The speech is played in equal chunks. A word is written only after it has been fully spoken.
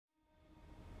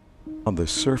On the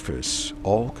surface,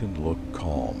 all can look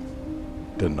calm,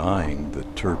 denying the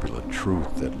turbulent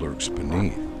truth that lurks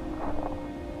beneath.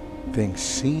 Things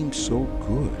seem so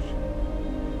good.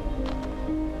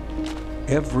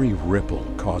 Every ripple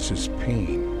causes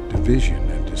pain, division,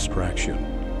 and distraction,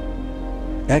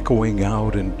 echoing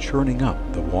out and churning up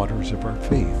the waters of our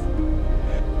faith.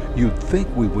 You'd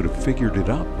think we would have figured it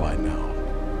out by now.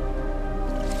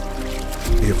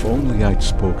 If only I'd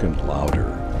spoken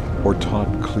louder or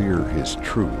taught clear his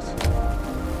truth.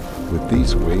 Would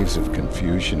these waves of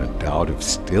confusion and doubt have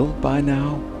stilled by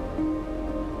now?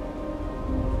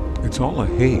 It's all a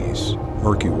haze,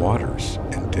 murky waters,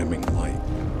 and dimming light.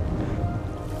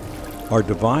 Our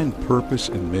divine purpose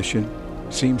and mission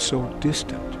seem so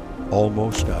distant,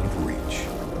 almost out of reach.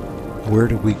 Where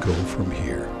do we go from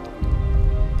here?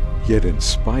 Yet in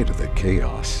spite of the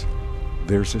chaos,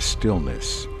 there's a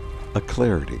stillness, a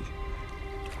clarity,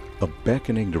 a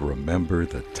beckoning to remember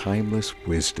the timeless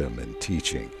wisdom and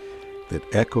teaching that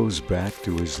echoes back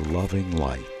to his loving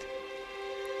light.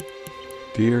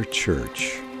 Dear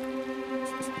Church,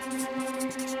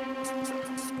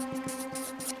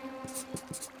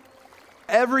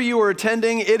 Wherever you are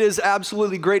attending, it is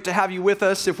absolutely great to have you with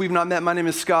us. If we've not met, my name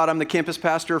is Scott. I'm the campus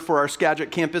pastor for our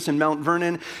Skagit campus in Mount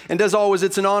Vernon. And as always,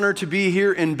 it's an honor to be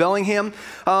here in Bellingham.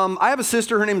 I have a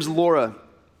sister, her name's Laura.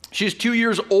 She's 2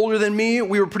 years older than me.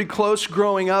 We were pretty close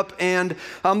growing up. And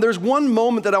there's one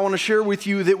moment that I want to share with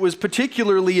you that was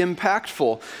particularly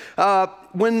impactful.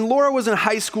 When Laura was in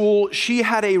high school, she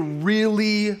had a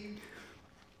really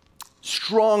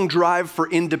strong drive for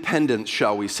independence,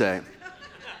 shall we say.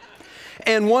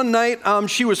 And one night,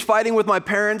 she was fighting with my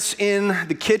parents in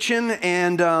the kitchen,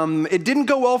 and it didn't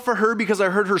go well for her because I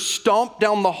heard her stomp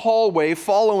down the hallway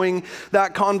following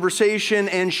that conversation,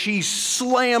 and she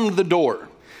slammed the door.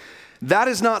 That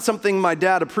is not something my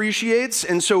dad appreciates,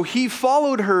 and so he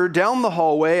followed her down the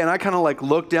hallway, and I kind of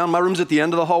looked down. My room's at the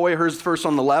end of the hallway, hers first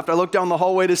on the left. I looked down the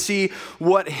hallway to see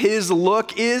what his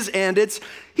look is, and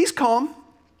he's calm.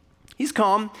 He's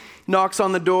calm. Knocks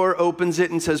on the door, opens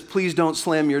it, and says, "Please don't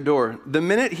slam your door." The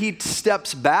minute he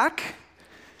steps back,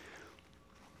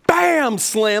 bam,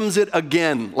 slams it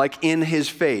again, in his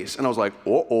face. And I was like,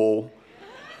 uh-oh.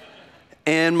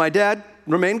 And my dad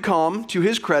remained calm, to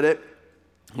his credit,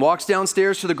 walks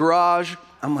downstairs to the garage.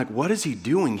 I'm like, what is he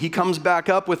doing? He comes back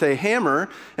up with a hammer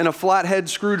and a flathead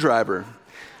screwdriver.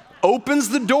 Opens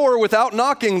the door without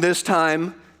knocking this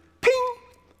time.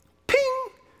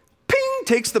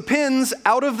 Takes the pins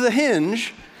out of the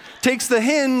hinge, takes the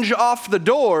hinge off the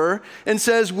door, and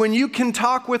says, "When you can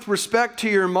talk with respect to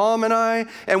your mom and I,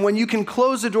 and when you can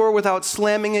close the door without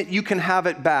slamming it, you can have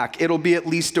it back. It'll be at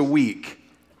least a week."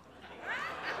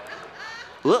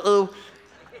 Uh-oh.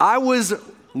 I was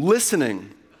listening.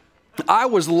 I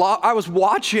was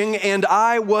watching, and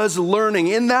I was learning.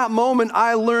 In that moment,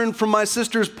 I learned from my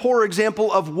sister's poor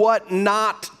example of what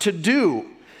not to do.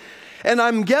 And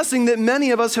I'm guessing that many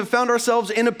of us have found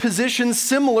ourselves in a position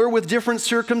similar with different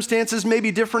circumstances, maybe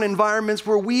different environments,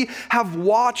 where we have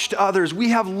watched others, we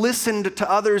have listened to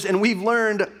others, and we've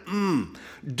learned,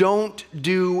 don't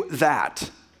do that.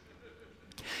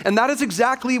 And that is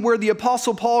exactly where the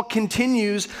Apostle Paul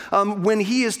continues when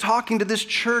he is talking to this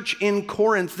church in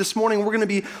Corinth. This morning, we're going to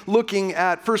be looking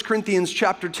at 1 Corinthians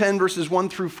chapter 10, verses 1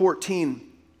 through 14.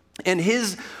 And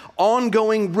his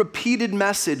ongoing repeated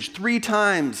message 3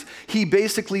 times, he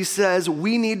basically says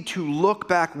we need to look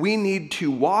back, we need to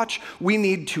watch, we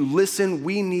need to listen,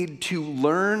 we need to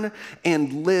learn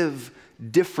and live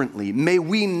differently. May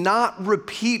we not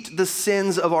repeat the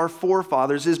sins of our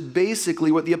forefathers is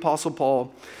basically what the Apostle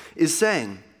Paul is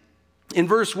saying. In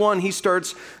verse 1, he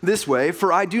starts this way: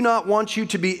 "For I do not want you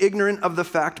to be ignorant of the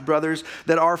fact, brothers,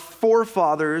 that our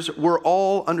forefathers were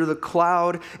all under the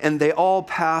cloud, and they all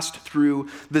passed through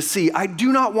the sea." I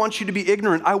do not want you to be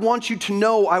ignorant. I want you to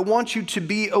know. I want you to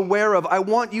be aware of. I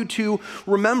want you to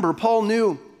remember. Paul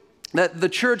knew that the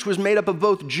church was made up of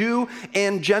both Jew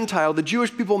and Gentile. The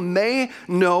Jewish people may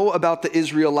know about the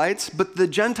Israelites, but the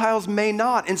Gentiles may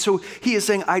not. And so he is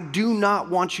saying, I do not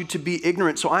want you to be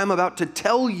ignorant. So I am about to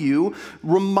tell you,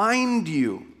 remind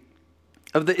you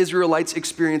of the Israelites'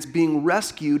 experience being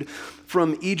rescued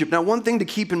from Egypt. Now, one thing to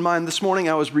keep in mind, this morning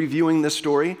I was reviewing this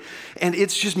story, and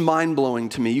it's just mind-blowing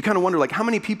to me. You kind of wonder, how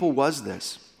many people was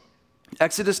this?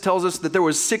 Exodus tells us that there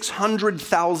was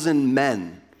 600,000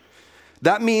 men.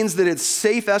 That means that its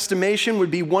safe estimation would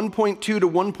be 1.2 to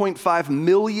 1.5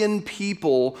 million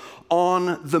people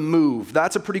on the move.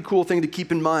 That's a pretty cool thing to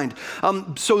keep in mind.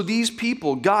 So these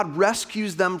people, God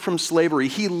rescues them from slavery.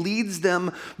 He leads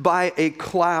them by a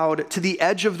cloud to the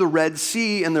edge of the Red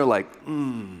Sea, and they're like,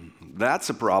 that's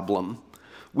a problem.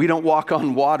 We don't walk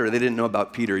on water. They didn't know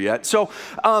about Peter yet. So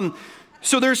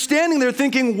they're standing there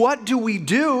thinking, what do we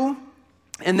do?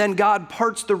 And then God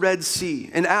parts the Red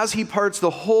Sea. And as he parts, the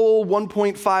whole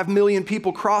 1.5 million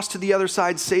people cross to the other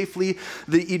side safely.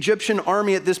 The Egyptian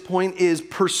army at this point is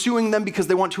pursuing them because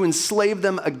they want to enslave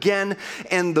them again.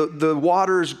 And the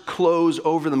waters close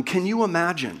over them. Can you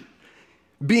imagine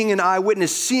being an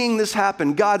eyewitness, seeing this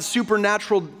happen? God's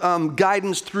supernatural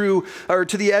guidance to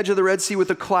the edge of the Red Sea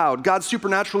with a cloud. God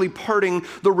supernaturally parting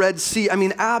the Red Sea. I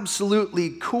mean,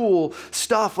 absolutely cool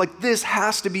stuff. Like, this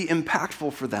has to be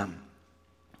impactful for them.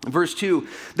 Verse 2,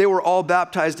 they were all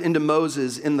baptized into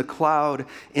Moses in the cloud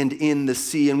and in the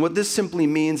sea. And what this simply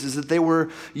means is that they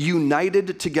were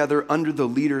united together under the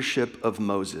leadership of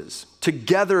Moses.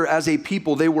 Together as a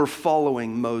people, they were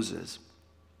following Moses.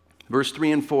 Verse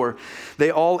 3 and 4, they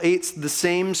all ate the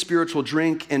same spiritual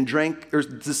food and drank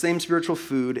the same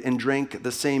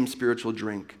spiritual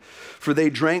drink. For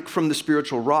they drank from the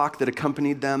spiritual rock that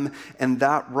accompanied them, and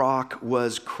that rock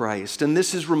was Christ. And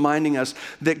this is reminding us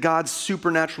that God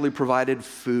supernaturally provided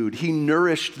food. He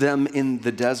nourished them in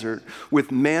the desert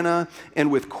with manna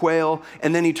and with quail,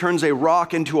 and then he turns a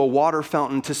rock into a water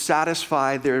fountain to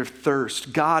satisfy their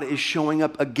thirst. God is showing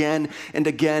up again and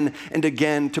again and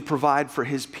again to provide for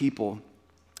his people.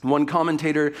 One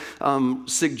commentator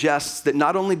suggests that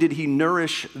not only did he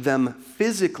nourish them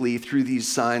physically through these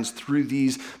signs, through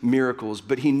these miracles,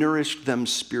 but he nourished them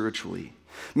spiritually,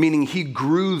 meaning he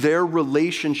grew their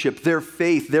relationship, their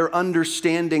faith, their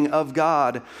understanding of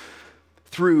God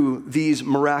through these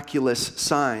miraculous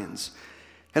signs.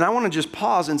 And I want to just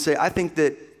pause and say, I think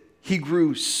that he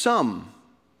grew some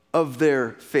of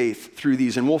their faith through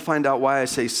these, and we'll find out why I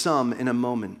say some in a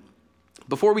moment.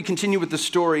 Before we continue with the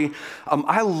story,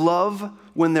 I love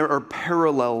when there are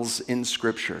parallels in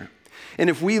Scripture. And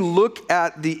if we look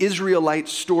at the Israelite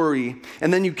story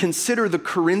and then you consider the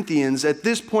Corinthians, at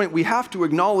this point we have to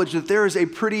acknowledge that there is a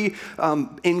pretty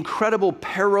incredible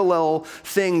parallel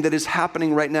thing that is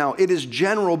happening right now. It is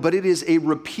general, but it is a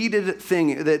repeated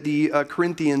thing that the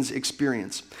Corinthians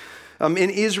experience. In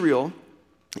Israel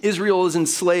is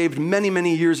enslaved many,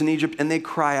 many years in Egypt, and they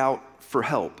cry out for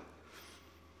help.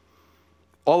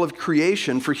 All of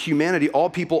creation, for humanity, all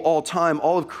people, all time,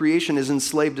 all of creation is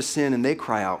enslaved to sin, and they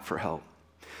cry out for help.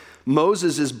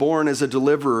 Moses is born as a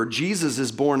deliverer. Jesus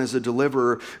is born as a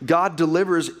deliverer. God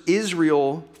delivers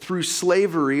Israel through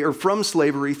slavery, or from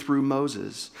slavery through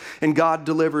Moses. And God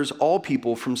delivers all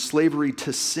people from slavery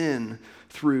to sin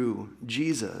through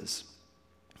Jesus.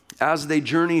 As they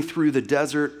journey through the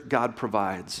desert, God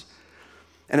provides.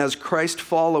 And as Christ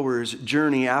followers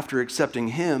journey after accepting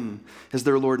him as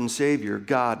their Lord and Savior,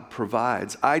 God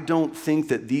provides. I don't think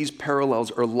that these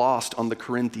parallels are lost on the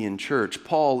Corinthian church.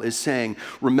 Paul is saying,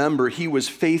 remember, he was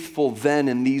faithful then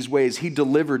in these ways. He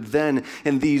delivered then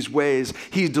in these ways.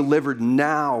 He's delivered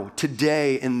now,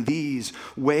 today, in these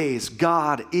ways.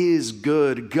 God is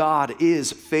good. God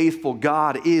is faithful.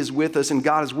 God is with us, and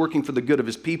God is working for the good of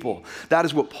his people. That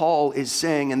is what Paul is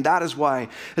saying, and that is why,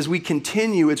 as we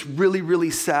continue, it's really, really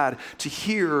sad to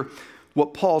hear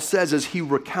what Paul says as he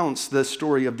recounts the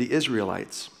story of the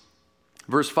Israelites.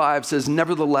 Verse 5 says,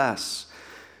 nevertheless,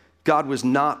 God was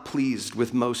not pleased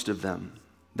with most of them.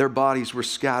 Their bodies were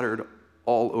scattered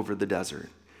all over the desert.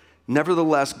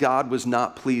 Nevertheless, God was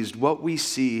not pleased. What we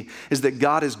see is that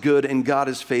God is good and God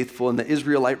is faithful, and the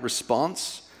Israelite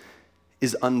response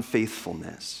is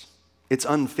unfaithfulness. It's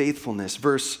unfaithfulness.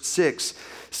 Verse 6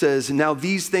 says, now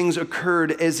these things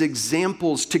occurred as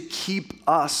examples to keep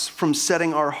us from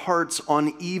setting our hearts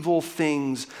on evil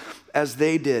things as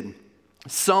they did.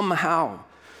 Somehow,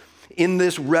 in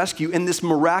this rescue, in this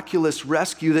miraculous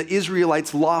rescue, the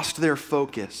Israelites lost their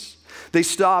focus. They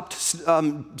stopped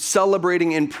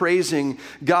celebrating and praising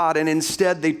God, and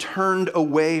instead they turned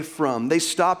away from. They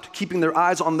stopped keeping their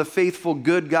eyes on the faithful,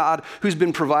 good God who's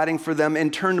been providing for them,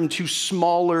 and turned them to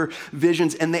smaller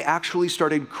visions, and they actually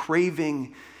started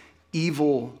craving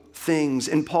evil things.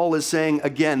 And Paul is saying,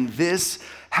 again, this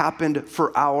happened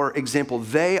for our example.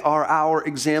 They are our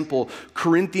example.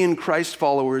 Corinthian Christ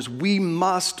followers, we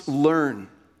must learn.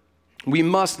 We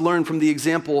must learn from the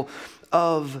example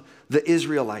of the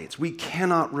Israelites. We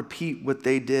cannot repeat what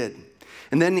they did.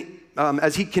 And then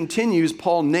as he continues,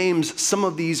 Paul names some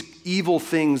of these evil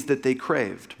things that they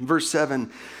craved. Verse 7,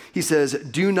 he says,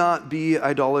 do not be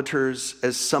idolaters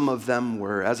as some of them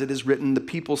were. As it is written, the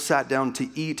people sat down to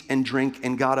eat and drink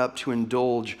and got up to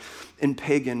indulge in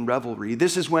pagan revelry.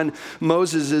 This is when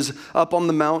Moses is up on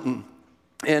the mountain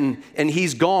and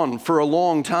he's gone for a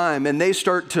long time, and they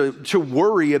start to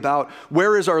worry about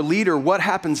where is our leader, what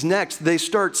happens next. They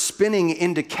start spinning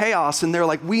into chaos, and they're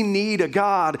like, we need a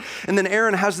God. And then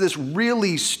Aaron has this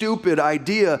really stupid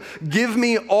idea: give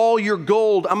me all your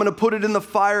gold, I'm gonna put it in the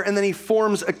fire. And then he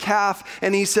forms a calf,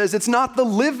 and he says, it's not the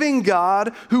living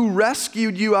God who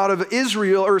rescued you out of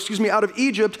out of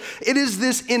Egypt. It is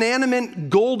this inanimate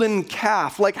golden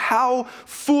calf. Like, how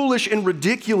foolish and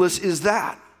ridiculous is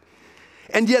that?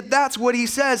 And yet that's what he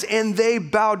says, and they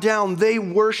bow down, they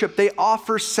worship, they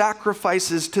offer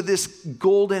sacrifices to this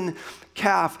golden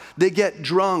calf. They get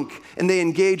drunk, and they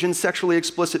engage in sexually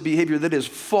explicit behavior that is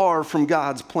far from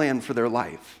God's plan for their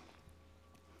life.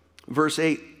 Verse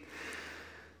 8,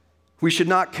 we should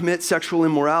not commit sexual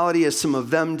immorality as some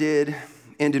of them did,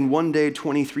 and in one day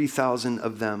 23,000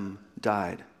 of them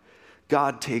died.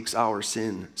 God takes our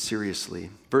sin seriously.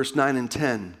 Verse 9 and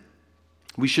 10,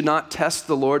 we should not test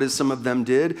the Lord as some of them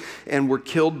did and were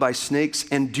killed by snakes,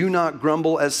 and do not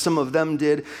grumble as some of them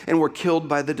did and were killed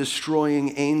by the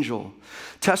destroying angel.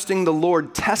 Testing the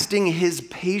Lord, testing his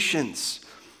patience.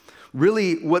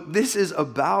 Really, what this is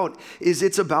about is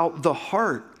it's about the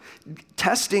heart.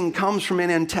 Testing comes from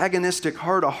an antagonistic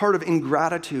heart, a heart of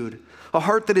ingratitude, a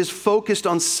heart that is focused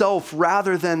on self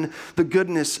rather than the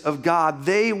goodness of God.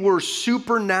 They were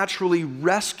supernaturally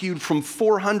rescued from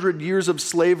 400 years of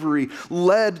slavery,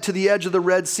 led to the edge of the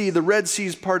Red Sea. The Red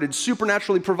Sea's parted,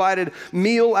 supernaturally provided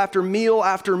meal after meal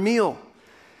after meal.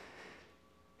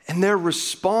 And their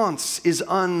response is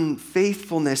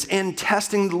unfaithfulness and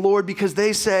testing the Lord, because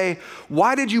they say,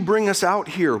 why did you bring us out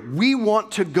here? We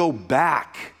want to go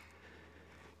back.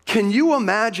 Can you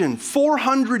imagine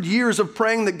 400 years of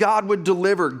praying that God would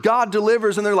deliver? God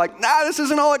delivers, and they're like, nah, this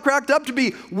isn't all it cracked up to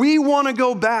be. We want to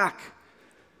go back.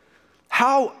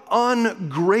 How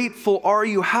ungrateful are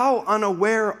you? How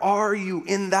unaware are you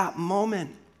in that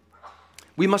moment?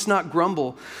 We must not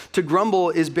grumble. To grumble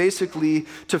is basically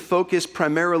to focus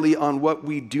primarily on what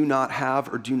we do not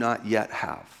have or do not yet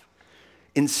have,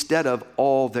 instead of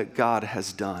all that God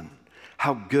has done,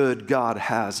 how good God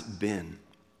has been.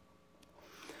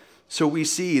 So we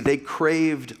see they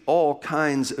craved all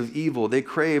kinds of evil. They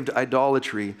craved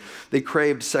idolatry. They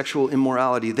craved sexual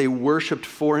immorality. They worshiped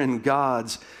foreign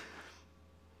gods.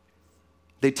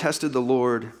 They tested the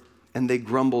Lord, and they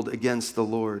grumbled against the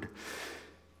Lord.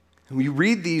 And we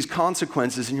read these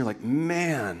consequences, and you're like,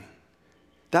 man,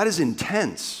 that is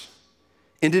intense.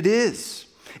 And it is.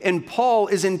 And Paul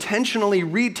is intentionally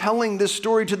retelling this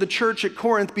story to the church at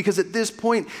Corinth, because at this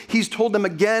point, he's told them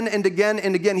again and again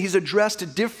and again. He's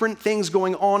addressed different things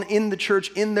going on in the church,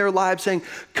 in their lives, saying,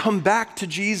 come back to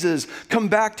Jesus. Come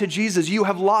back to Jesus. You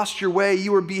have lost your way.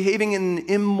 You are behaving in an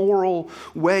immoral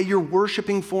way. You're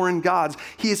worshiping foreign gods.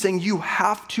 He is saying you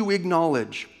have to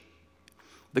acknowledge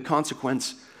the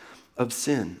consequence of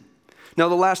sin. Now,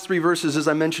 the last three verses, as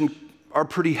I mentioned, are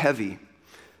pretty heavy.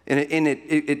 And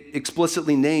it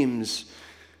explicitly names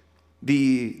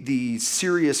the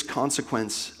serious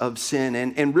consequence of sin.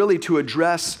 And really, to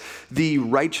address the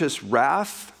righteous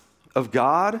wrath of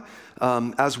God,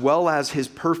 as well as his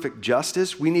perfect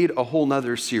justice, we need a whole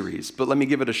nother series. But let me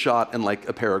give it a shot in like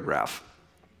a paragraph.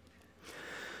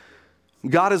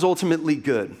 God is ultimately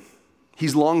good.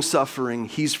 He's long-suffering.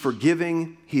 He's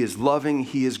forgiving. He is loving.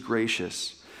 He is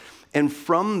gracious. And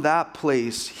from that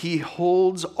place, he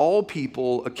holds all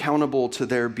people accountable to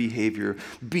their behavior,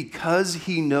 because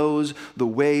he knows the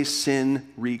way sin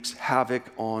wreaks havoc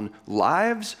on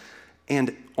lives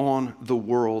and on the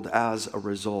world as a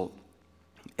result.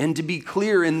 And to be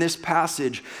clear, in this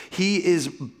passage, he is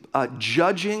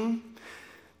judging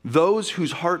those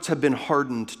whose hearts have been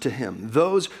hardened to him,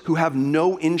 those who have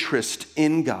no interest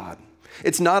in God.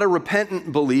 It's not a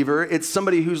repentant believer. It's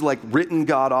somebody who's like written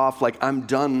God off, like, I'm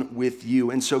done with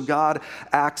you. And so God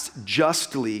acts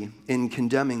justly in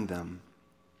condemning them.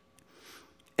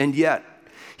 And yet,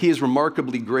 he is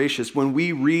remarkably gracious. When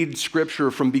we read scripture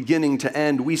from beginning to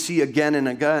end, we see again and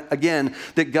again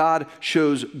that God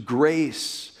shows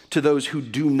grace to those who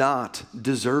do not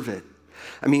deserve it.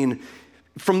 I mean,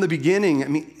 from the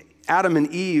beginning, Adam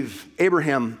and Eve,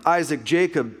 Abraham, Isaac,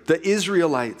 Jacob, the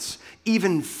Israelites,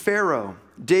 even Pharaoh,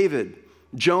 David,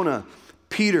 Jonah,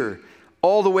 Peter,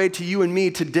 all the way to you and me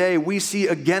today, we see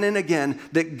again and again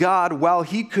that God, while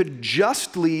he could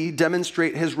justly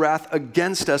demonstrate his wrath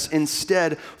against us,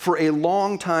 instead, for a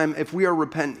long time, if we are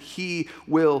repentant, he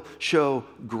will show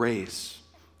grace.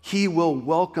 He will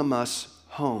welcome us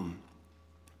home.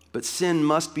 But sin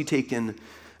must be taken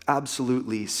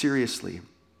absolutely seriously.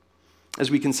 As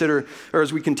we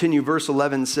continue, verse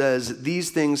 11 says, these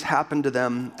things happened to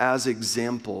them as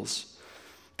examples.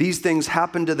 These things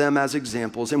happened to them as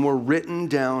examples and were written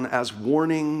down as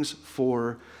warnings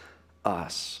for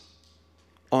us,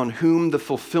 on whom the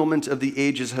fulfillment of the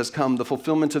ages has come. The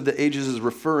fulfillment of the ages is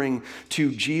referring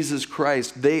to Jesus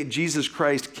Christ. Jesus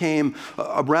Christ came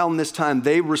around this time.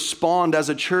 They respond as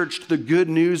a church to the good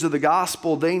news of the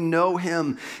gospel. They know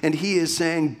him. And he is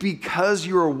saying, because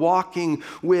you are walking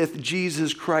with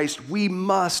Jesus Christ, we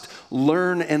must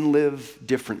learn and live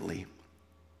differently.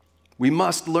 We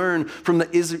must learn from the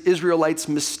Israelites'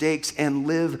 mistakes and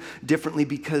live differently,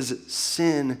 because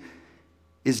sin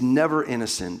is never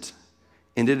innocent.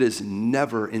 And it is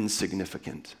never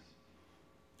insignificant.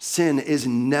 Sin is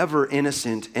never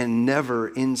innocent and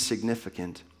never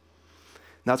insignificant.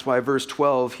 That's why verse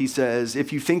 12, he says,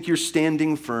 if you think you're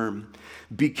standing firm,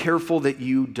 be careful that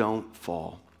you don't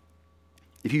fall.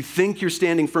 If you think you're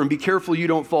standing firm, be careful you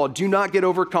don't fall. Do not get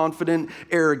overconfident,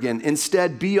 arrogant.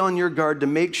 Instead, be on your guard to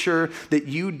make sure that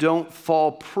you don't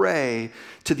fall prey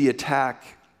to the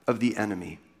attack of the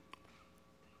enemy.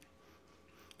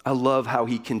 I love how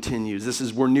he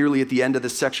continues. We're nearly at the end of the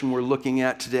section we're looking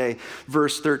at today.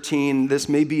 Verse 13, this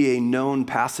may be a known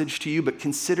passage to you, but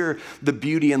consider the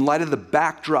beauty in light of the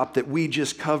backdrop that we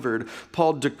just covered.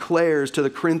 Paul declares to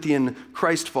the Corinthian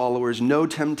Christ followers, no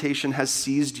temptation has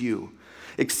seized you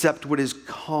except what is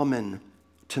common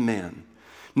to man.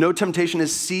 No temptation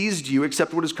has seized you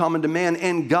except what is common to man,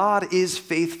 and God is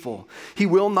faithful. He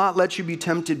will not let you be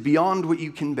tempted beyond what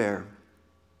you can bear.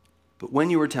 But when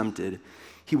you are tempted,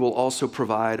 he will also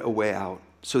provide a way out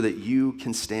so that you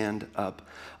can stand up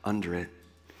under it.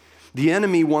 The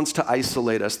enemy wants to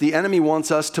isolate us. The enemy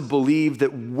wants us to believe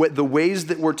that the ways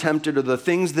that we're tempted or the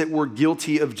things that we're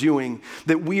guilty of doing,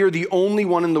 that we are the only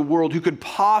one in the world who could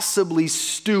possibly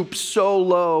stoop so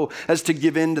low as to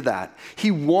give in to that.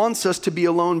 He wants us to be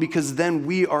alone because then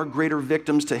we are greater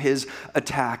victims to his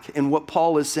attack. And what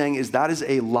Paul is saying is that is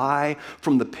a lie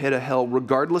from the pit of hell.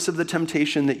 Regardless of the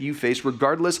temptation that you face,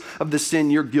 regardless of the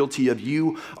sin you're guilty of,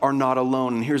 you are not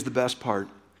alone. And here's the best part.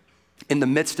 In the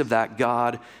midst of that,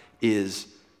 God is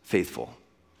faithful.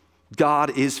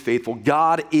 God is faithful.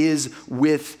 God is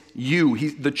with you.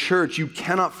 The church, you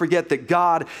cannot forget that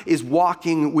God is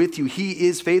walking with you. He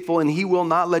is faithful, and he will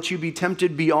not let you be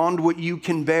tempted beyond what you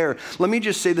can bear. Let me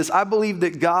just say this. I believe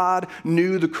that God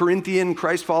knew the Corinthian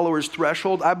Christ followers'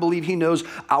 threshold. I believe he knows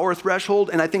our threshold,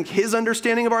 and I think his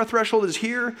understanding of our threshold is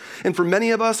here. And for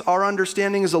many of us, our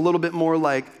understanding is a little bit more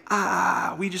like,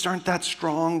 we just aren't that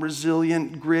strong,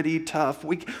 resilient, gritty, tough.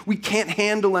 We can't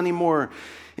handle anymore.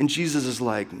 And Jesus is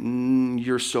like,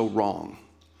 you're so wrong.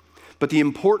 But the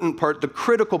important part, the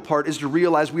critical part, is to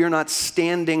realize we are not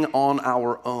standing on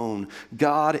our own.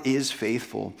 God is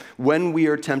faithful. When we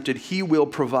are tempted, he will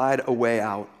provide a way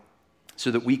out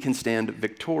so that we can stand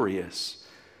victorious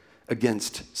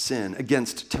against sin,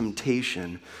 against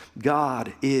temptation.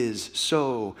 God is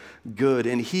so good,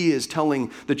 and he is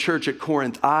telling the church at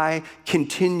Corinth, I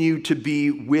continue to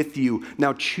be with you.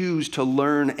 Now choose to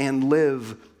learn and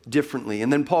live differently.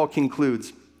 And then Paul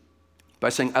concludes by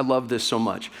saying, I love this so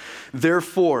much.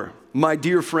 Therefore, my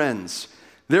dear friends,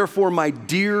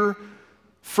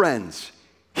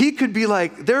 he could be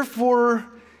like, therefore,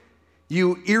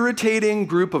 you irritating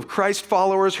group of Christ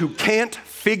followers who can't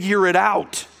figure it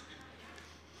out.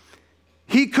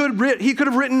 He could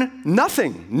have written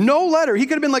nothing, no letter. He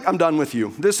could have been like, I'm done with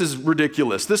you. This is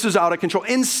ridiculous. This is out of control.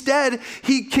 Instead,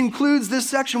 he concludes this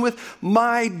section with,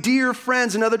 my dear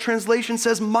friends. Another translation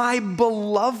says, my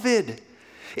beloved.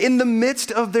 In the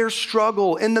midst of their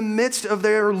struggle, in the midst of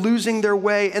their losing their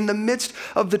way, in the midst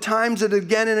of the times that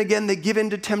again and again they give in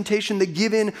to temptation, they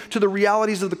give in to the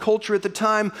realities of the culture at the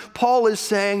time, Paul is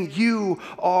saying, you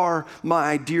are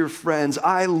my dear friends.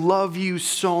 I love you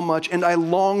so much, and I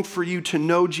long for you to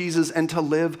know Jesus and to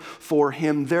live for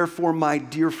him. Therefore, my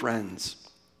dear friends,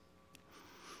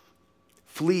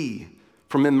 flee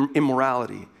from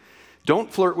immorality. Don't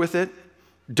flirt with it.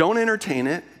 Don't entertain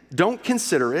it. Don't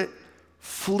consider it.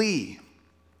 Flee,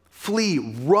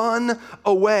 run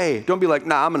away. Don't be like,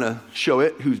 I'm going to show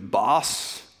it who's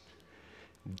boss.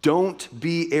 Don't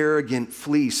be arrogant,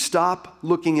 flee. Stop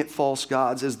looking at false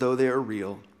gods as though they are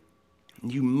real.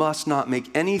 You must not make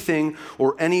anything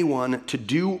or anyone to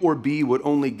do or be what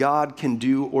only God can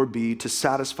do or be to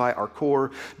satisfy our core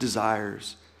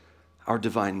desires, our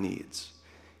divine needs.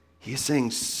 He is saying,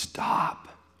 stop.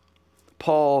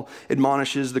 Paul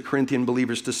admonishes the Corinthian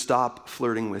believers to stop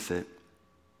flirting with it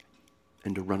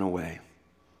and to run away.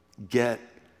 Get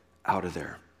out of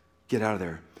there. Get out of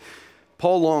there.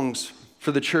 Paul longs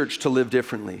for the church to live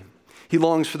differently. He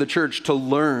longs for the church to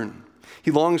learn. He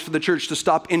longs for the church to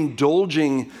stop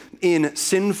indulging in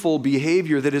sinful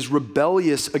behavior that is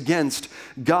rebellious against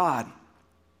God.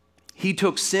 He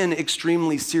took sin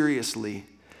extremely seriously,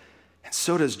 and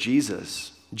so does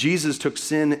Jesus. Jesus took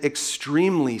sin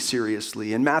extremely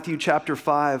seriously. In Matthew chapter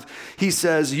 5, he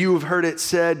says, "You have heard it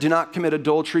said, 'Do not commit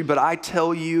adultery,' but I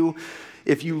tell you,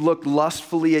 if you look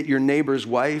lustfully at your neighbor's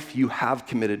wife, you have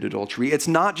committed adultery." It's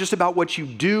not just about what you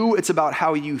do, it's about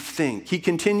how you think. He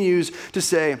continues to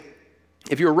say,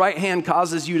 if your right hand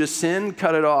causes you to sin,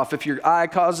 cut it off. If your eye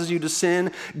causes you to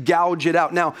sin, gouge it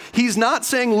out. Now, he's not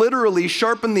saying literally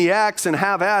sharpen the axe and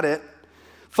have at it.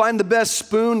 Find the best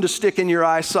spoon to stick in your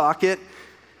eye socket.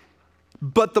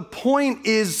 But the point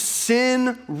is,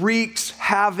 sin wreaks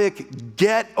havoc.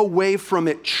 Get away from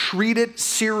it. Treat it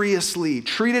seriously.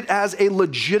 Treat it as a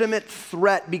legitimate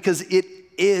threat, because it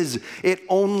is. It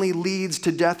only leads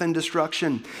to death and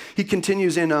destruction. He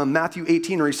continues in Matthew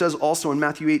 18, or he says also in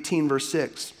Matthew 18, verse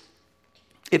 6,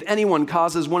 "If anyone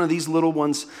causes one of these little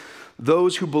ones,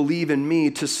 those who believe in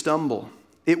me, to stumble,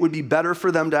 it would be better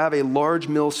for them to have a large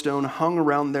millstone hung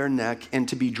around their neck and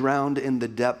to be drowned in the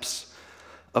depths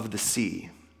of the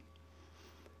sea."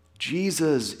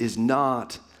 Jesus is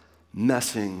not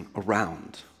messing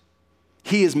around.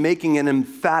 He is making an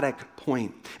emphatic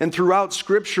point. And throughout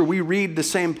Scripture, we read the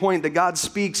same point, that God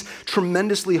speaks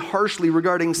tremendously harshly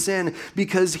regarding sin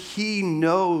because he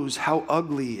knows how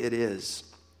ugly it is.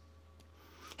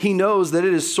 He knows that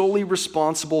it is solely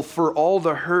responsible for all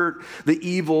the hurt, the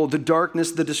evil, the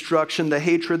darkness, the destruction, the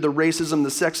hatred, the racism, the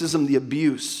sexism, the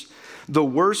abuse. The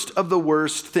worst of the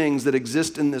worst things that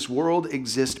exist in this world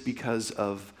exist because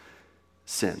of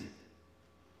sin.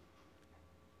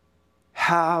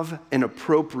 Have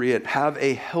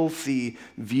a healthy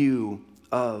view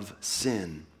of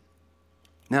sin.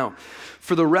 Now,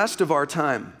 for the rest of our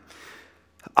time,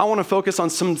 I want to focus on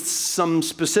some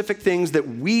specific things that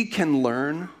we can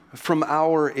learn from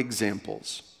our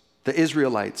examples, the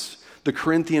Israelites, the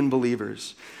Corinthian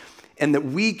believers, and that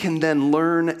we can then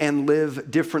learn and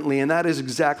live differently. And that is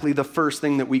exactly the first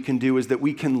thing that we can do, is that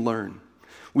we can learn.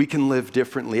 We can live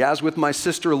differently. As with my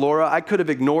sister Laura, I could have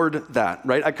ignored that,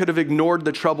 right? I could have ignored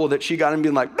the trouble that she got and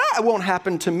been like, it won't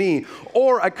happen to me.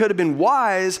 Or I could have been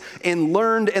wise and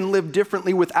learned and lived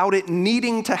differently without it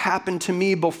needing to happen to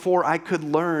me before I could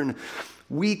learn.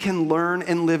 We can learn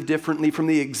and live differently from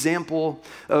the example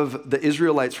of the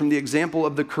Israelites, from the example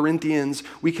of the Corinthians.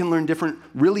 We can learn different,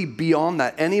 really beyond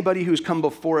that. Anybody who's come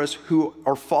before us who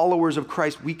are followers of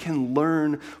Christ, we can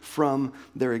learn from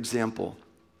their example.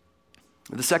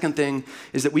 The second thing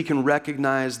is that we can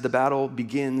recognize the battle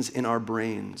begins in our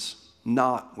brains,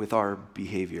 not with our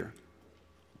behavior.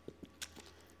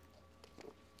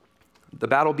 The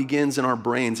battle begins in our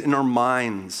brains, in our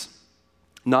minds,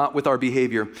 not with our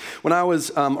behavior. When I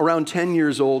was around 10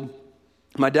 years old,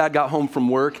 my dad got home from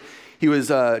work. He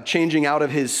was changing out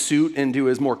of his suit into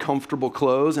his more comfortable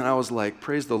clothes, and I was like,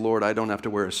 praise the Lord, I don't have to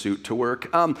wear a suit to work.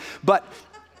 But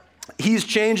he's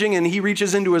changing, and he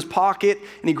reaches into his pocket,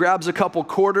 and he grabs a couple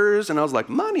quarters, and I was like,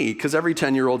 money, because every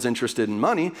 10-year-old's interested in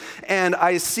money. And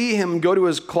I see him go to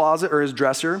his closet or his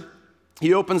dresser.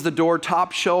 He opens the door,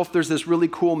 top shelf, there's this really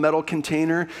cool metal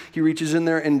container. He reaches in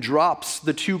there and drops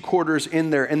the 2 quarters in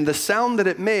there. And the sound that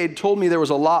it made told me there was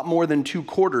a lot more than 2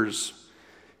 quarters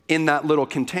in that little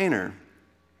container.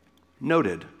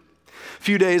 Noted. A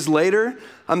few days later,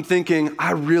 I'm thinking,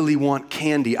 I really want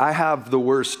candy. I have the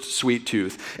worst sweet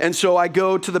tooth. And so I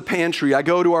go to the pantry, I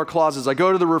go to our closets, I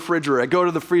go to the refrigerator, I go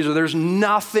to the freezer. There's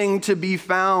nothing to be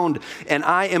found, and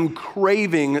I am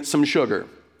craving some sugar.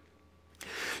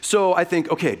 So I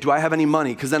think, okay, do I have any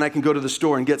money? Because then I can go to the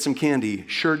store and get some candy.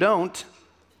 Sure don't.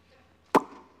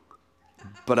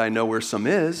 But I know where some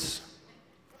is.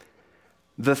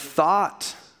 The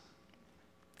thought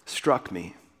struck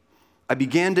me. I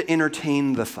began to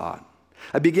entertain the thought.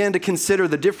 I began to consider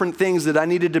the different things that I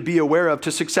needed to be aware of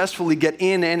to successfully get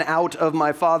in and out of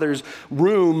my father's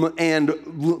room, and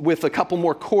with a couple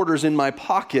more quarters in my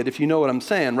pocket, if you know what I'm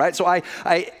saying, right? So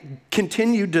I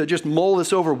continued to just mull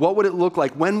this over. What would it look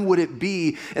like? When would it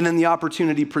be? And then the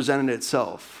opportunity presented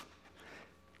itself.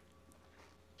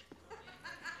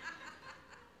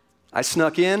 I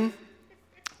snuck in,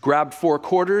 grabbed 4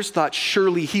 quarters, thought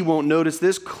surely he won't notice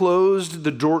this, closed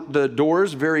the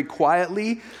doors very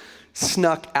quietly,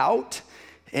 snuck out,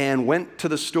 and went to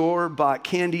the store, bought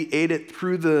candy, ate it,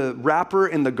 threw the wrapper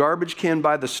in the garbage can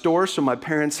by the store, so my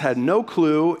parents had no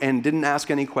clue and didn't ask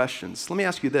any questions. Let me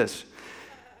ask you this.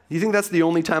 You think that's the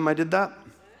only time I did that?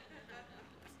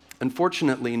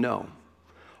 Unfortunately, no.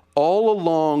 all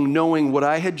along knowing what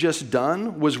I had just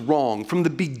done was wrong. From the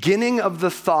beginning of the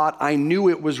thought, I knew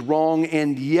it was wrong,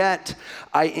 and yet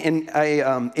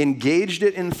I engaged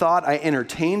it in thought. I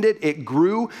entertained it. It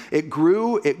grew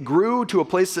to a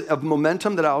place of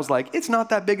momentum that I was like, it's not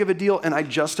that big of a deal, and I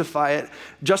justified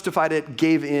it,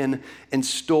 gave in, and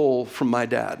stole from my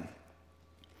dad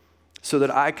so that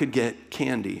I could get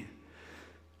candy.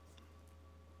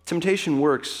 Temptation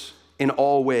works in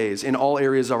all ways, in all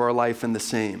areas of our life in the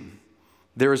same.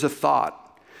 There is a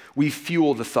thought. We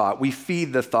fuel the thought. We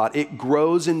feed the thought. It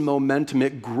grows in momentum.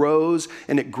 It grows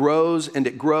and it grows and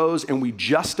it grows, and we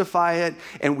justify it,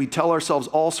 and we tell ourselves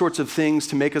all sorts of things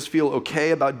to make us feel okay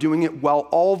about doing it, while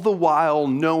all the while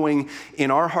knowing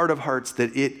in our heart of hearts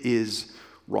that it is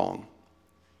wrong.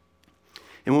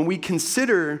 And when we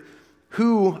consider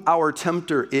who our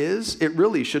tempter is, it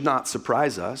really should not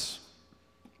surprise us.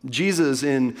 Jesus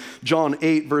in John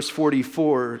 8, verse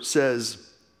 44 says,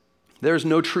 "There's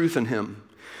no truth in him.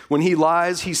 When he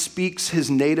lies, he speaks his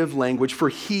native language, for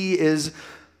he is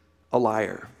a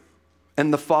liar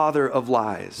and the father of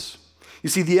lies." You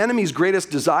see, the enemy's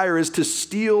greatest desire is to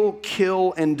steal,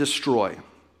 kill, and destroy.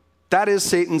 That is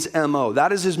Satan's MO.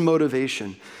 That is his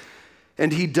motivation.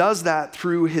 And he does that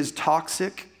through his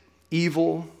toxic,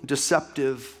 evil,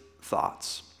 deceptive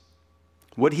thoughts.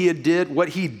 What he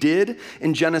did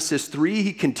in Genesis 3,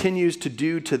 he continues to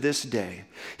do to this day.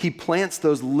 He plants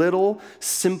those little,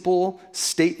 simple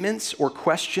statements or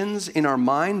questions in our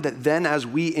mind that then as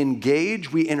we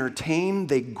engage, we entertain,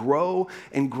 they grow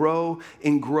and grow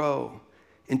and grow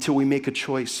until we make a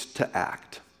choice to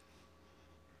act.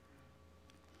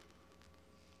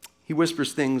 He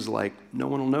whispers things like, no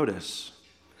one will notice.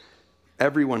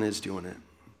 Everyone is doing it.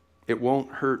 It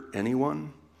won't hurt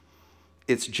anyone.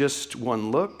 It's just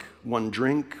one look, one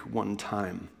drink, one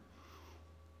time.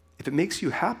 If it makes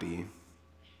you happy,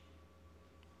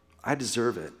 I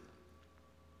deserve it.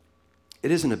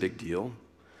 It isn't a big deal.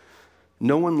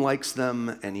 No one likes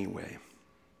them anyway.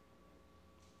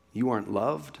 You aren't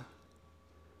loved.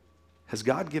 Has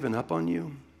God given up on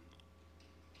you?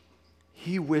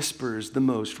 He whispers the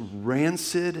most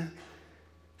rancid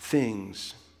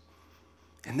things.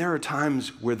 And there are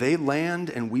times where they land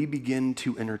and we begin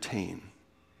to entertain.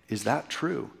 Is that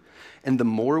true? And the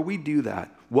more we do that,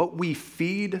 what we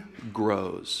feed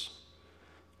grows.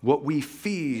 What we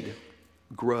feed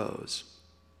grows.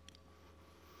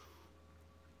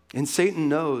 And Satan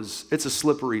knows it's a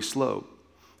slippery slope.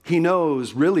 He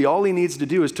knows really all he needs to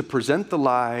do is to present the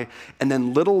lie and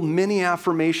then little mini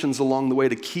affirmations along the way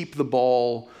to keep the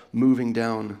ball moving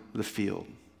down the field.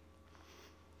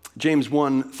 James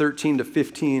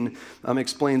 1:13-15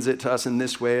 explains it to us in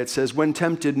this way. It says, "When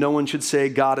tempted, no one should say,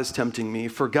 'God is tempting me,'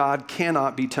 for God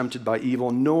cannot be tempted by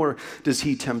evil, nor does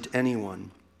he tempt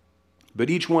anyone. But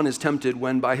each one is tempted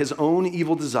when by his own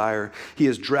evil desire he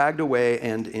is dragged away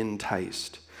and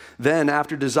enticed. Then,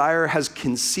 after desire has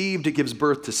conceived, it gives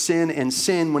birth to sin, and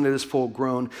sin, when it is full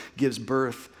grown, gives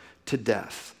birth to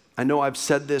death." I know I've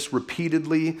said this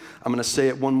repeatedly. I'm going to say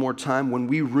it one more time. When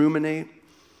we ruminate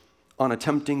on a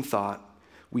tempting thought,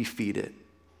 we feed it,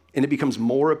 and it becomes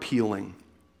more appealing.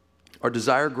 Our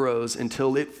desire grows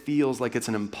until it feels like it's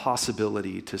an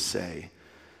impossibility to say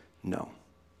no.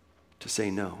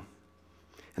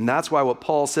 And that's why what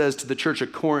Paul says to the church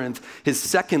at Corinth, his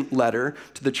second letter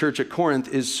to the church at Corinth,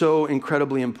 is so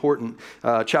incredibly important.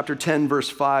 Chapter 10, verse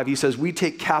 5, he says, "We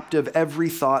take captive every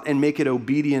thought and make it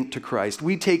obedient to Christ."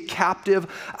 We take captive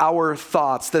our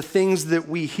thoughts, the things that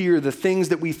we hear, the things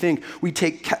that we think. We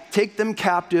take them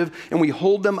captive and we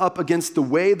hold them up against the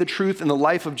way, the truth, and the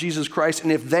life of Jesus Christ.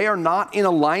 And if they are not in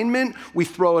alignment, we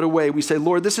throw it away. We say,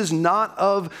 "Lord, this is not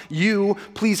of you.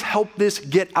 Please help this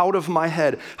get out of my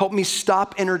head. Help me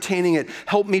stop entertaining it.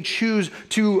 Help me choose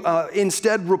to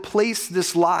instead replace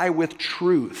this lie with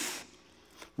truth."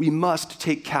 We must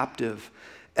take captive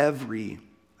every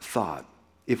thought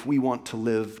if we want to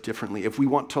live differently, if we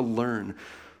want to learn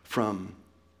from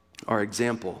our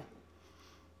example.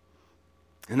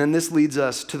 And then this leads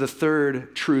us to the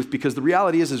third truth, because the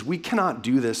reality is we cannot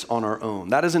do this on our own.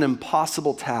 That is an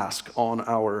impossible task on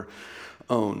our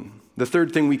own. The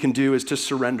third thing we can do is to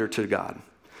surrender to God.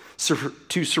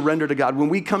 To surrender to God. When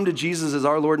we come to Jesus as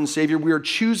our Lord and Savior, we are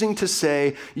choosing to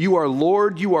say, "You are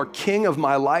Lord, you are King of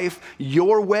my life.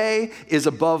 Your way is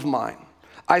above mine.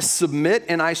 I submit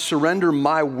and I surrender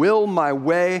my will, my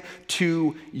way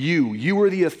to you. You are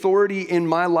the authority in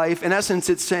my life." In essence,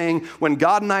 it's saying, when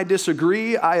God and I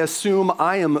disagree, I assume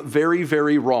I am very,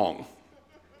 very wrong.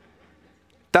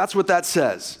 That's what that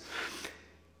says.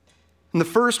 And the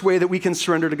first way that we can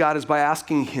surrender to God is by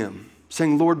asking him,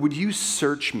 saying, "Lord, would you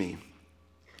search me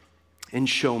and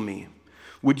show me?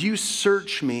 Would you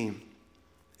search me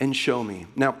and show me?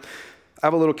 Now, I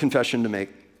have a little confession to make.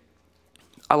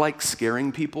 I like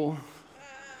scaring people.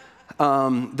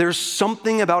 There's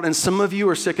something about, and some of you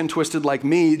are sick and twisted like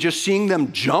me, just seeing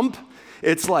them jump,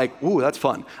 it's like, ooh, that's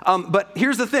fun. But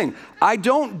here's the thing. I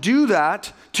don't do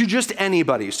that to just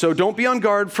anybody. So don't be on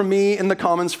guard from me in the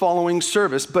comments following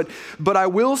service. But I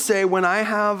will say, when I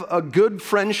have a good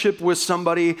friendship with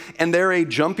somebody and they're a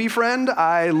jumpy friend,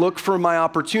 I look for my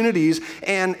opportunities.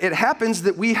 And it happens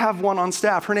that we have one on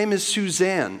staff. Her name is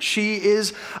Suzanne. She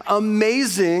is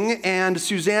amazing. And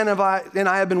Suzanne and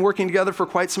I have been working together for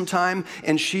quite some time.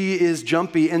 And she is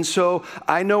jumpy. And so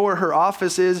I know where her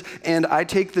office is. And I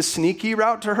take the sneaky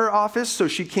route to her office so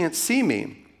she can't see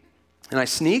me. And I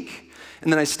sneak.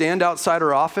 And then I stand outside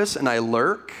her office and I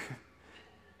lurk.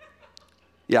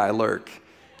 Yeah, I lurk.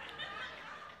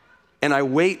 And I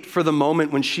wait for the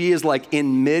moment when she is like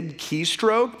in mid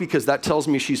keystroke, because that tells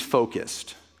me she's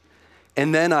focused.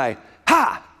 And then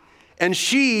ha! And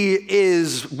she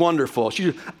is wonderful.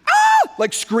 She just,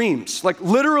 like screams, like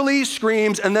literally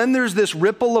screams. And then there's this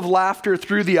ripple of laughter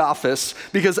through the office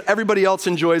because everybody else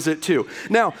enjoys it too.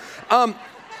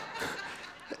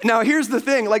 Now, here's the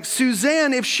thing, like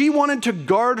Suzanne, if she wanted to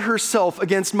guard herself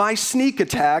against my sneak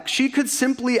attack, she could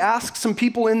simply ask some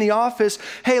people in the office,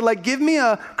 hey, like give me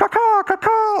a caw-caw,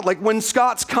 caw-caw, like when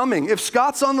Scott's coming. If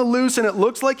Scott's on the loose and it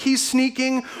looks like he's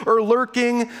sneaking or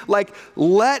lurking, like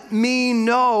let me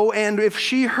know. And if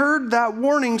she heard that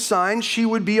warning sign, she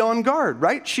would be on guard,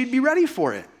 right? She'd be ready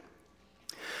for it.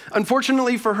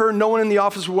 Unfortunately for her, no one in the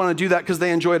office would want to do that because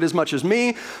they enjoy it as much as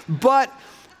me. But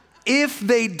if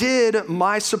they did,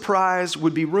 my surprise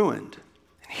would be ruined.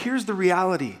 And here's the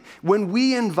reality. When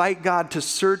we invite God to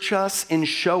search us and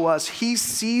show us, He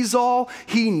sees all,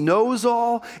 He knows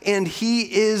all, and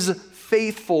He is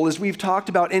faithful, as we've talked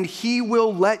about, and He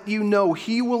will let you know.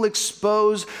 He will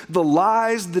expose the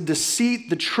lies, the deceit,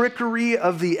 the trickery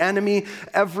of the enemy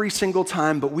every single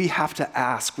time, but we have to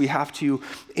ask. We have to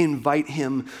invite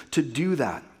Him to do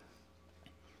that.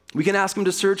 We can ask Him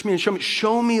to search me and show me.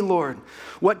 Show me, Lord,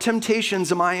 what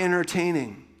temptations am I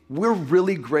entertaining? We're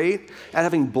really great at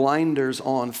having blinders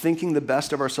on, thinking the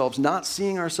best of ourselves, not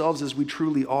seeing ourselves as we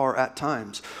truly are at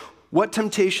times. What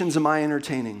temptations am I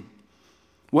entertaining?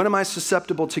 When am I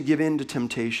susceptible to give in to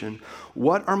temptation?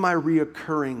 What are my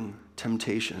reoccurring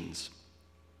temptations?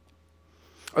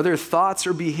 Are there thoughts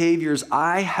or behaviors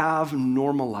I have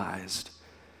normalized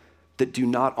that do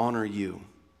not honor you?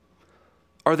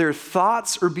 Are there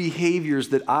thoughts or behaviors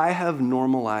that I have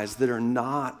normalized that are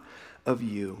not of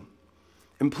you?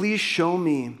 And please show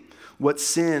me what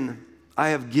sin I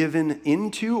have given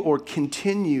into or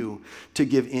continue to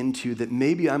give into that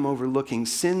maybe I'm overlooking.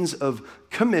 Sins of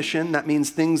commission, that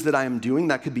means things that I am doing.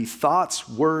 That could be thoughts,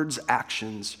 words,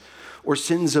 actions. Or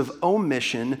sins of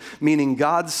omission, meaning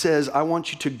God says, I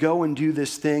want you to go and do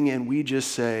this thing, and we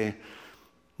just say,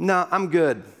 no, I'm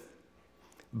good.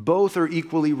 Both are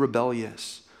equally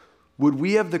rebellious. Would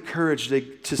we have the courage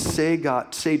to say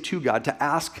to God, to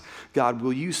ask God,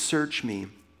 will you search me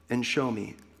and show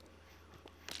me?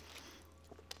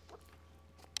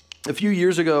 A few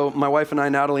years ago, my wife and I,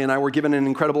 Natalie and I, were given an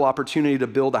incredible opportunity to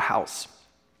build a house.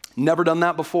 Never done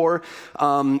that before,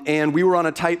 and we were on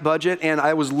a tight budget, and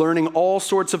I was learning all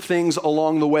sorts of things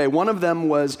along the way. One of them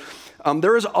was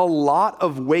there is a lot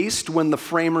of waste when the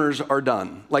framers are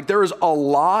done. Like there is a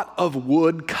lot of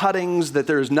wood cuttings that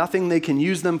there is nothing they can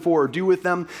use them for or do with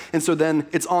them, and so then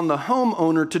it's on the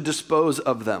homeowner to dispose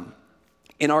of them.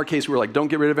 In our case, we were like, don't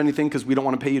get rid of anything because we don't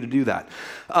want to pay you to do that.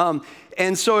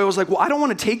 And so it was like, well, I don't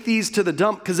want to take these to the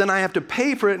dump because then I have to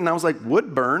pay for it. And I was like,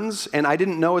 wood burns. And I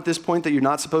didn't know at this point that you're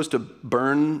not supposed to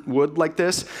burn wood like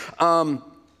this. So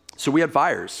we had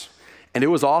fires and it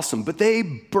was awesome, but they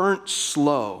burnt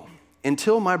slow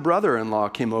until my brother-in-law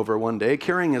came over one day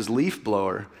carrying his leaf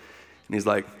blower. And he's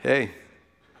like, hey,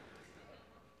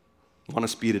 want to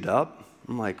speed it up?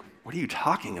 I'm like, what are you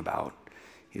talking about?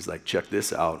 He's like, check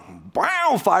this out.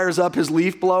 Wow, fires up his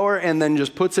leaf blower and then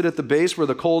just puts it at the base where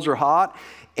the coals are hot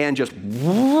and just,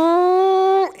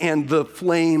 and the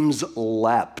flames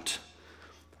leapt.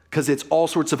 Because it's all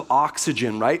sorts of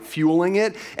oxygen, right? Fueling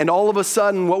it. And all of a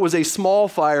sudden, what was a small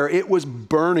fire, it was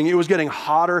burning. It was getting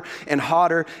hotter and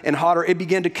hotter and hotter. It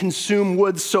began to consume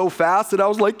wood so fast that I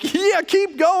was like, yeah,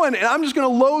 keep going. And I'm just going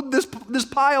to load this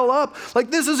pile up. Like,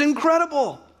 this is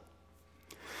incredible.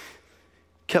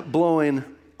 Kept blowing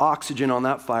oxygen on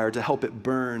that fire to help it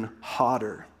burn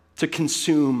hotter, to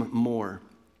consume more.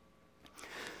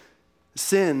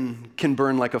 Sin can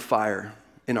burn like a fire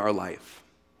in our life,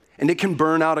 and it can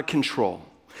burn out of control.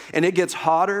 And it gets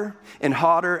hotter and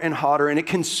hotter and hotter, and it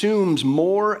consumes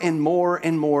more and more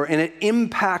and more, and it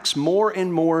impacts more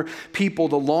and more people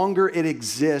the longer it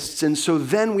exists. And so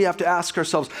then we have to ask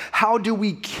ourselves, how do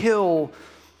we kill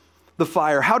the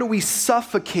fire? How do we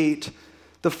suffocate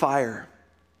the fire?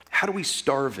 How do we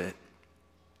starve it?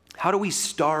 How do we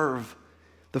starve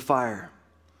the fire?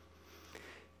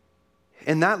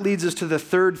 And that leads us to the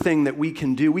third thing that we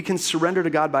can do. We can surrender to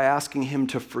God by asking him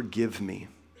to forgive me.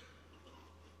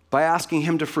 By asking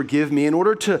him to forgive me. In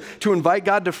order to invite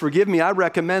God to forgive me, I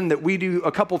recommend that we do a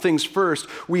couple things first.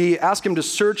 We ask him to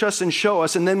search us and show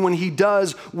us, and then when he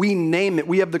does, we name it.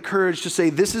 We have the courage to say,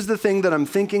 this is the thing that I'm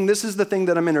thinking, this is the thing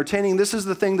that I'm entertaining, this is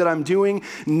the thing that I'm doing,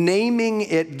 naming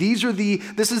it.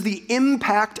 This is the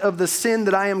impact of the sin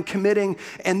that I am committing,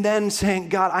 and then saying,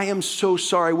 God, I am so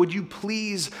sorry. Would you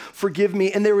please forgive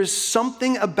me? And there is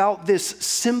something about this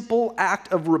simple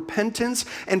act of repentance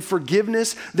and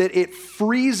forgiveness that it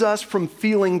frees us from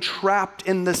feeling trapped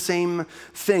in the same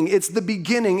thing. It's the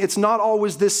beginning. It's not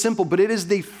always this simple, but it is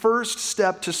the first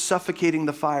step to suffocating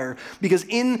the fire. Because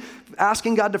in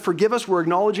asking God to forgive us, we're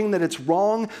acknowledging that it's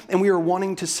wrong, and we are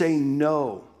wanting to say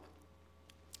no.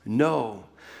 No.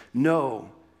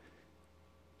 No.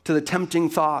 To the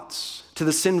tempting thoughts, to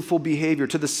the sinful behavior,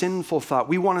 to the sinful thought.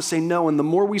 We want to say no, and the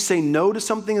more we say no to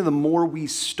something, the more we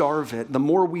starve it. The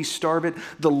more we starve it,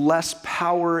 the less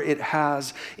power it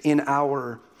has in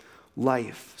our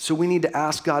life. So we need to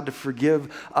ask God to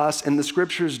forgive us, and the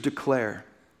scriptures declare,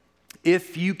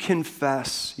 if you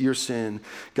confess your sin,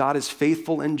 God is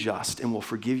faithful and just and will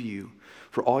forgive you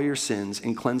for all your sins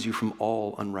and cleanse you from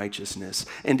all unrighteousness.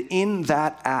 And in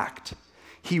that act,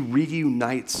 he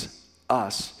reunites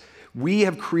us. We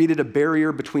have created a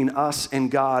barrier between us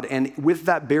and God, and with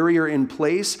that barrier in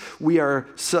place, we are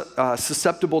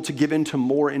susceptible to give in to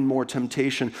more and more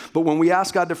temptation. But when we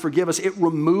ask God to forgive us, it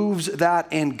removes that,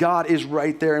 and God is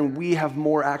right there, and we have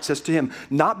more access to him.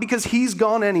 Not because he's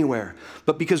gone anywhere,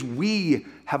 but because we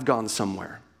have gone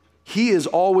somewhere. He is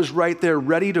always right there,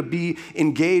 ready to be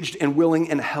engaged and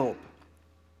willing and help.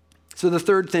 So the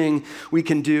third thing we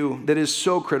can do that is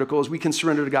so critical is we can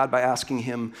surrender to God by asking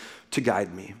him to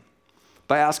guide me.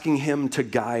 By asking him to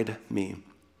guide me.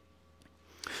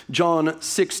 John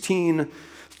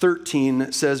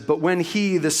 16:13 says, but when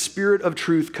he, the Spirit of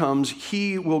truth, comes,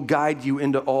 he will guide you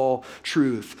into all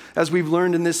truth. As we've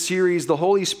learned in this series, the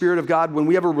Holy Spirit of God, when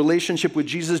we have a relationship with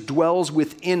Jesus, dwells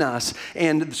within us.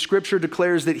 And the scripture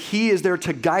declares that he is there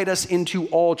to guide us into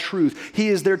all truth. He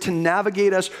is there to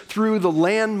navigate us through the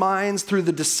landmines, through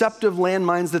the deceptive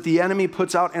landmines that the enemy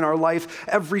puts out in our life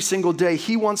every single day.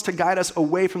 He wants to guide us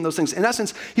away from those things. In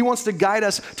essence, he wants to guide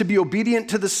us to be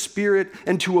obedient to the Spirit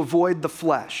and to avoid the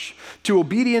flesh. To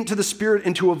obedient to the Spirit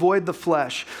and to avoid the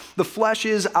flesh. The flesh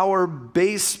is our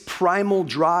base primal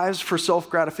drives for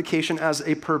self-gratification as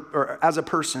a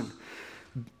person.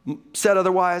 Said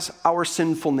otherwise, our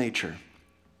sinful nature.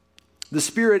 The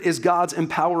Spirit is God's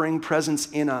empowering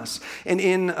presence in us. And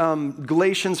in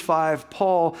Galatians 5,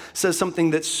 Paul says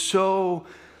something that's so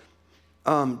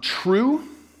true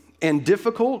and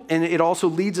difficult, and it also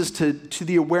leads us to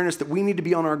the awareness that we need to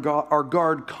be on our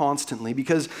guard constantly,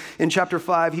 because in chapter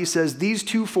 5 he says these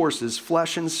two forces,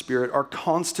 flesh and spirit, are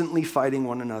constantly fighting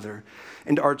one another,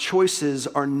 and our choices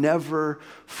are never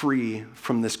free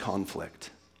from this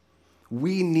conflict.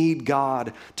 We need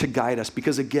God to guide us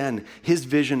because, again, his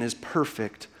vision is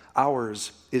perfect,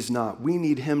 ours is not. We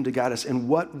need him to guide us, and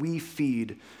what we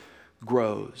feed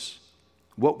grows.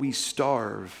 What we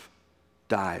starve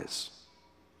dies.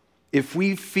 If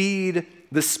we feed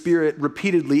the Spirit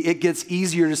repeatedly, it gets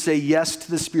easier to say yes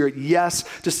to the Spirit, yes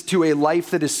to a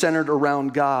life that is centered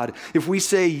around God. If we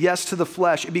say yes to the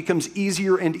flesh, it becomes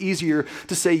easier and easier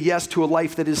to say yes to a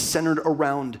life that is centered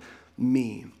around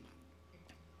me.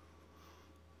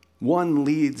 One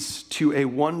leads to a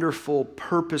wonderful,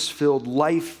 purpose-filled,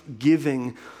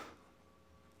 life-giving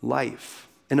life,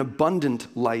 an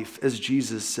abundant life, as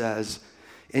Jesus says.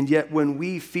 And yet when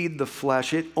we feed the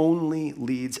flesh, it only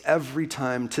leads every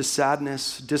time to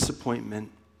sadness, disappointment,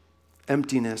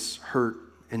 emptiness, hurt,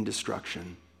 and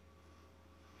destruction.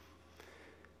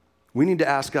 We need to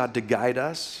ask God to guide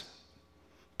us,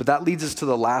 but that leads us to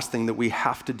the last thing that we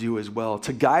have to do as well.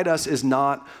 To guide us is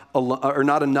not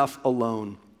enough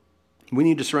alone. We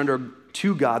need to surrender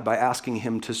to God by asking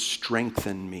him to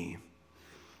strengthen me.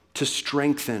 To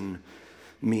strengthen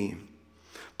me.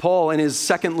 Paul, in his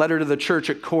second letter to the church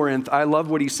at Corinth, I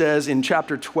love what he says in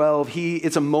chapter 12.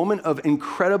 It's a moment of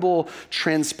incredible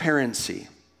transparency.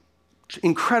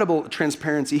 incredible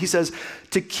transparency. He says,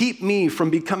 to keep me from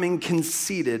becoming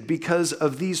conceited because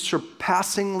of these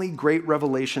surpassingly great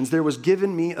revelations, there was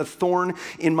given me a thorn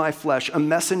in my flesh, a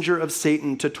messenger of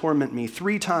Satan to torment me.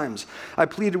 3 times I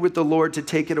pleaded with the Lord to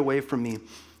take it away from me.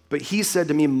 But he said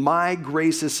to me, my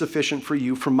grace is sufficient for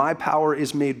you, for my power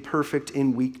is made perfect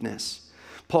in weakness.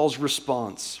 Paul's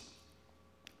response,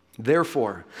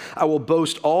 therefore, I will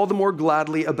boast all the more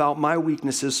gladly about my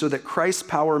weaknesses so that Christ's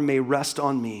power may rest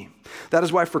on me. That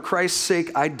is why for Christ's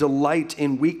sake I delight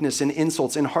in weakness, in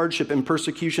insults, in hardship, in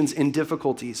persecutions, in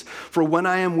difficulties. For when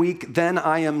I am weak, then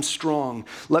I am strong.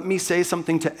 Let me say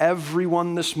something to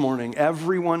everyone this morning,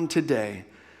 everyone today.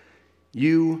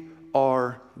 You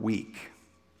are weak.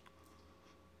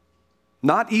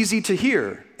 Not easy to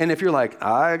hear. And if you're like,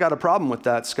 I got a problem with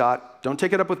that, Scott, don't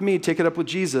take it up with me, take it up with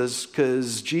Jesus,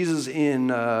 because Jesus in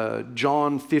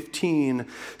John 15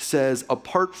 says,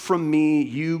 apart from me,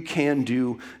 you can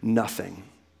do nothing.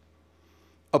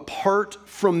 Apart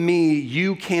from me,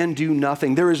 you can do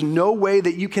nothing. There is no way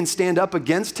that you can stand up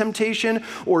against temptation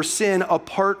or sin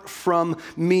apart from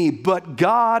me. But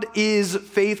God is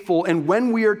faithful, and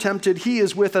when we are tempted, he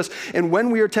is with us. And when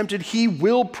we are tempted, he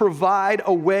will provide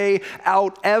a way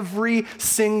out every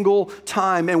single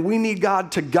time. And we need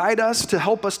God to guide us, to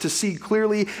help us to see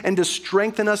clearly, and to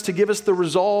strengthen us, to give us the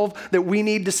resolve that we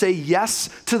need to say yes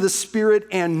to the Spirit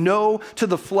and no to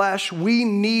the flesh. We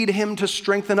need him to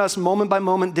strengthen us moment by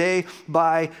moment, day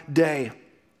by day.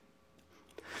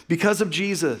 Because of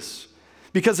Jesus'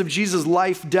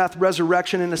 life, death,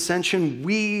 resurrection, and ascension,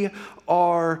 we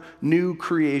are new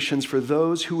creations for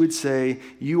those who would say,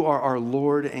 you are our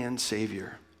Lord and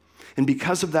Savior. And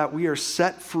because of that, we are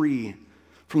set free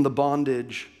from the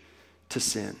bondage to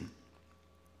sin.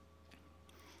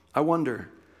 I wonder,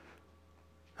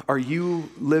 are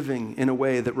you living in a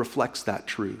way that reflects that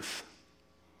truth?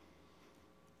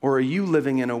 Or are you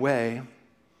living in a way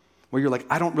where you're like,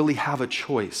 I don't really have a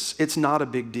choice. It's not a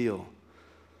big deal.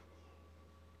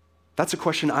 That's a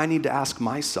question I need to ask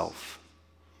myself.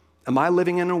 Am I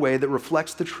living in a way that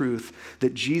reflects the truth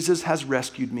that Jesus has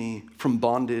rescued me from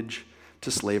bondage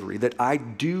to slavery, that I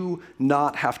do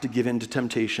not have to give in to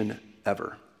temptation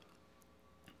ever?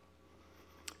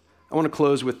 I want to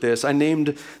close with this. I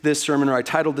named this sermon, or I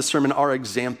titled this sermon, Our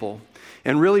Example.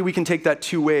 And really we can take that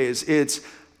 2 ways. It's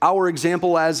our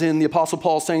example, as in the Apostle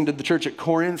Paul saying to the church at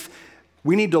Corinth,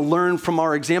 we need to learn from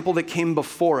our example that came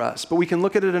before us. But we can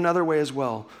look at it another way as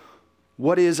well.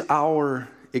 What is our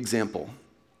example?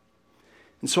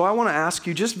 And so I want to ask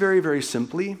you just very, very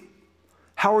simply,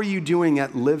 how are you doing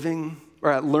at living,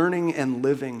 or at learning and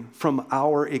living from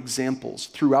our examples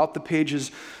throughout the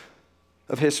pages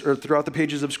of history, or throughout the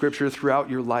pages of Scripture, throughout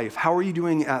your life? How are you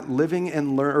doing at living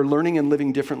and learning and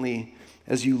living differently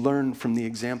as you learn from the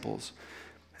examples?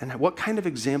 And what kind of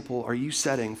example are you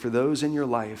setting for those in your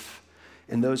life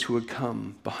and those who would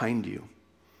come behind you?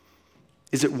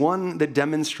 Is it one that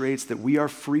demonstrates that we are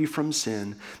free from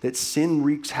sin, that sin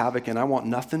wreaks havoc and I want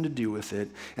nothing to do with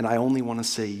it, and I only want to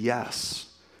say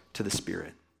yes to the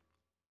Spirit?